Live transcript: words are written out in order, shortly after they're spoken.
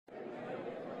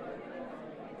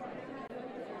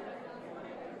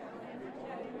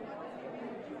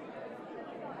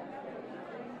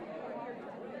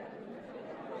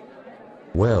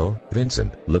Well,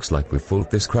 Vincent, looks like we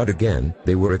fooled this crowd again.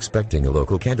 They were expecting a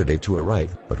local candidate to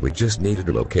arrive, but we just needed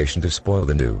a location to spoil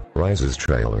the new Rises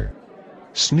trailer.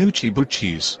 Snoochie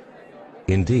boochies.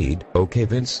 Indeed. Okay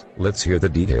Vince, let's hear the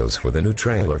details for the new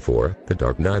trailer for The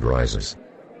Dark Knight Rises.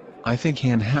 I think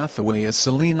Anne Hathaway as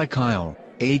Selina Kyle,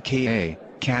 aka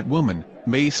Catwoman,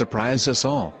 may surprise us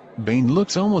all. Bane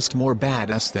looks almost more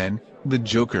badass than the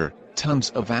Joker,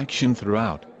 tons of action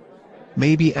throughout.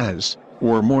 Maybe as,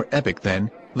 or more epic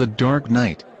than, The Dark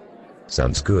Knight.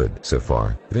 Sounds good so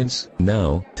far, Vince.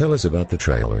 Now, tell us about the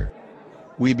trailer.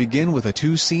 We begin with a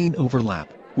two-scene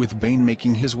overlap, with Bane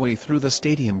making his way through the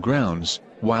stadium grounds,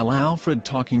 while Alfred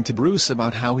talking to Bruce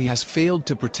about how he has failed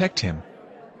to protect him.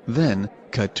 Then,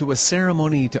 cut to a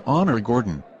ceremony to honor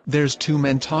Gordon. There's two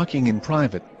men talking in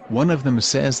private. One of them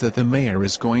says that the mayor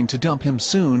is going to dump him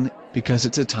soon, because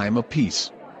it's a time of peace.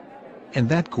 And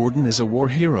that Gordon is a war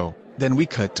hero. Then we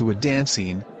cut to a dance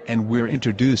scene, and we're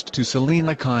introduced to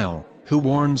Selina Kyle, who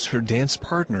warns her dance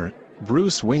partner,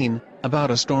 Bruce Wayne, about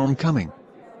a storm coming.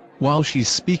 While she's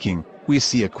speaking, we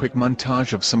see a quick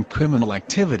montage of some criminal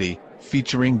activity,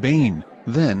 featuring Bane,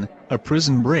 then, a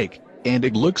prison break, and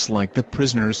it looks like the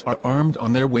prisoners are armed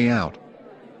on their way out.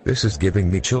 This is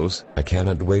giving me chills. I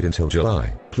cannot wait until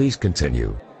July. Please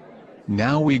continue.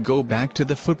 Now we go back to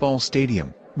the football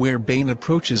stadium, where Bane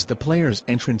approaches the players'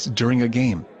 entrance during a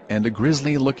game, and a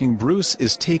grisly-looking Bruce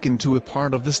is taken to a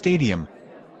part of the stadium.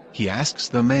 He asks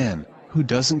the man, who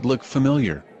doesn't look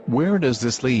familiar, "Where does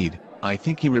this lead?" I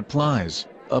think he replies,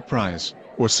 "A prize,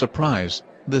 or surprise."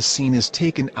 The scene is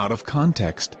taken out of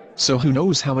context, so who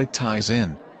knows how it ties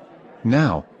in.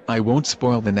 Now, I won't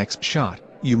spoil the next shot,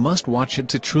 you must watch it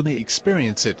to truly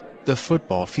experience it. The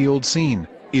football field scene,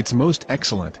 it's most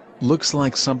excellent, looks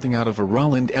like something out of a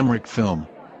Roland Emmerich film.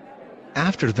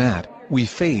 After that, we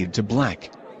fade to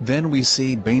black. Then we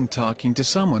see Bane talking to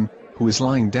someone, who is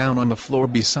lying down on the floor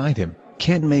beside him.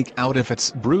 Can't make out if it's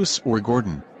Bruce or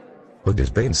Gordon. What does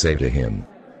Bane say to him?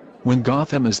 "When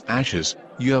Gotham is ashes,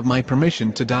 you have my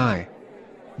permission to die."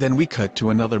 Then we cut to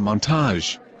another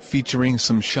montage, featuring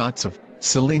some shots of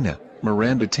Selina,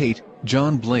 Miranda Tate,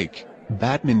 John Blake,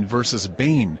 Batman vs.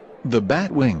 Bane, the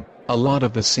Batwing, a lot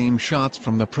of the same shots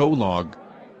from the prologue.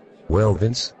 Well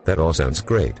Vince, that all sounds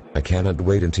great. I cannot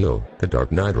wait until The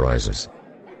Dark Knight Rises.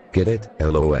 Get it?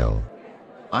 LOL.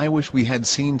 I wish we had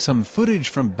seen some footage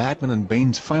from Batman and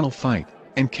Bane's final fight,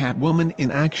 and Catwoman in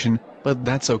action, but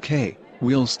that's okay,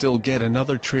 we'll still get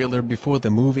another trailer before the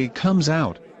movie comes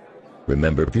out.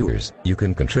 Remember viewers, you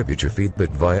can contribute your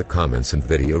feedback via comments and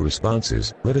video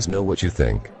responses. Let us know what you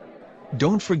think.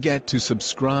 Don't forget to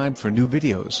subscribe for new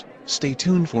videos. Stay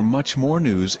tuned for much more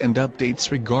news and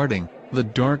updates regarding The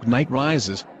Dark Knight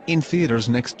Rises, in theaters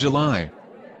next July.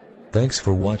 Thanks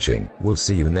for watching. We'll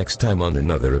see you next time on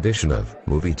another edition of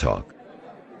Movie Talk.